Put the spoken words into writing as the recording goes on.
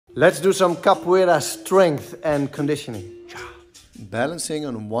Let's do some capoeira strength and conditioning. Balancing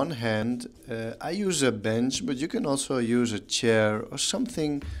on one hand, I use a bench, but you can also use a chair or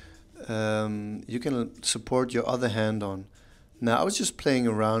something you can support your other hand on. Now, I was just playing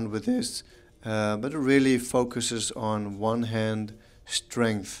around with this, but it really focuses on one hand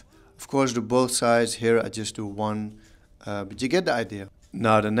strength. Of course, do both sides. Here I just do one, but you get the idea.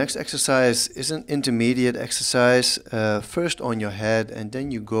 Now, the next exercise is an intermediate exercise, first on your head and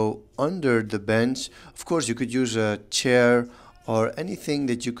then you go under the bench. Of course, you could use a chair or anything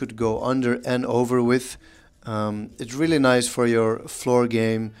that you could go under and over with. It's really nice for your floor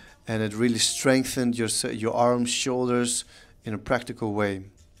game and it really strengthens your arms, shoulders in a practical way.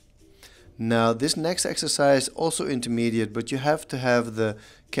 Now, this next exercise also intermediate, but you have to have the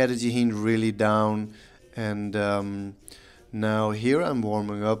catechin really down and now here I'm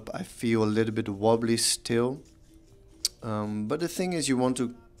warming up. I feel a little bit wobbly still, but the thing is you want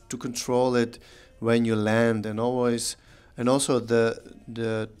to control it when you land and always, and also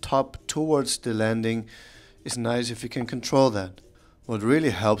the top towards the landing is nice if you can control that. What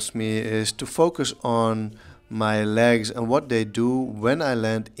really helps me is to focus on my legs and what they do when I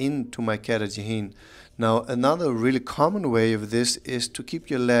land into my catechin. Now another really common way of this is to keep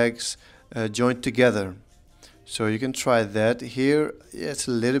your legs joined together. So you can try that. Here it's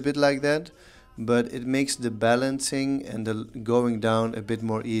a little bit like that, but it makes the balancing and the going down a bit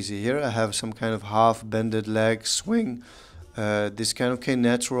more easy. Here I have some kind of half bended leg swing. This kind of came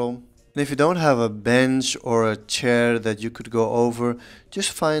natural. And if you don't have a bench or a chair that you could go over,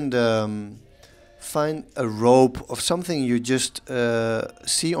 just find a rope of something you just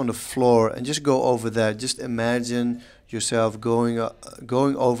see on the floor and just go over that. Just imagine yourself going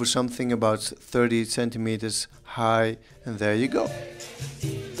over something about 30 centimeters high, and there you go.